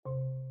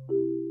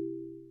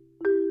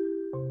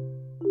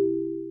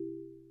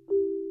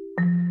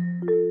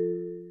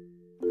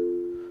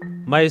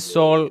My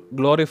soul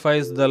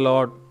glorifies the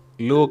Lord.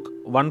 Luke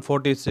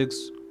 1:46.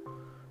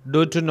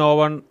 Do to no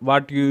one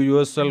what you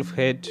yourself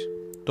hate.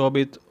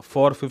 Tobit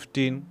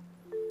 4:15.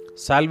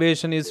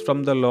 Salvation is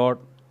from the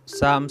Lord.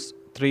 Psalms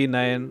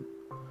 3:9.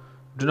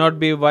 Do not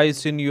be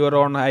wise in your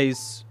own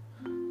eyes.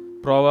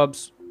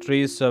 Proverbs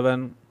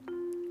 3:7.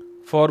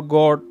 For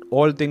God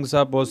all things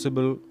are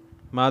possible.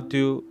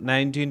 Matthew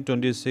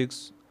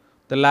 19:26.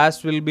 The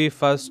last will be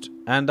first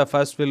and the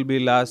first will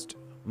be last.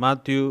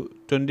 Matthew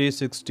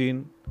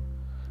 20:16.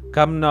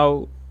 Come now,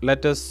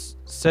 let us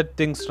set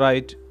things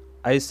right.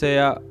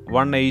 Isaiah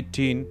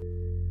 1:18.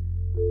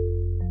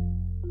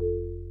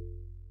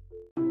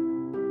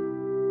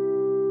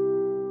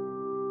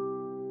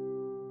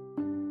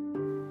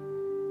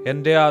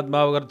 എൻ്റെ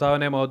ആത്മാവ്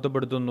കർത്താവിനെ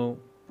മഹത്വപ്പെടുത്തുന്നു.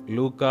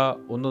 ലൂക്ക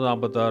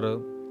 1:46.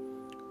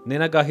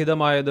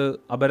 നിനക്കഹിതമായത്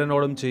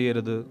അപരനോടും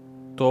ചെയ്യരുത്.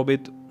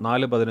 തോബിത്ത്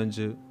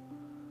 4:15.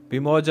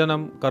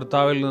 വിമോചനം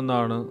കർത്താവിൽ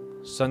നിന്നാണ്.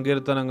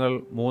 സങ്കീർത്തനങ്ങൾ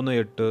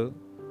 3:8.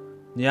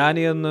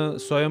 ജ്ഞാനിയെന്ന്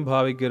സ്വയം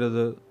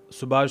ഭാവിക്കരുത്.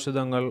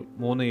 സുഭാഷിതങ്ങൾ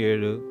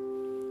 3:7.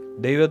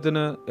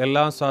 ദൈവത്തിന്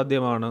എല്ലാം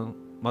സാധ്യമാണ്.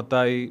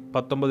 മത്തായി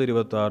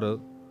 19:26.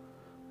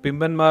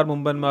 പിമ്പന്മാർ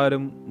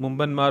മുമ്പന്മാരും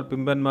മുമ്പന്മാർ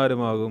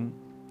പിമ്പന്മാരുമാകും.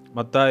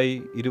 മത്തായി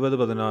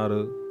 20:16.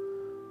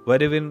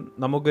 വരുവിൻ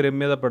നമുക്ക്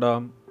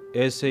രമ്യതപ്പെടാം.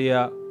 ഏശയ്യ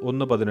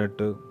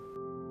 1:18.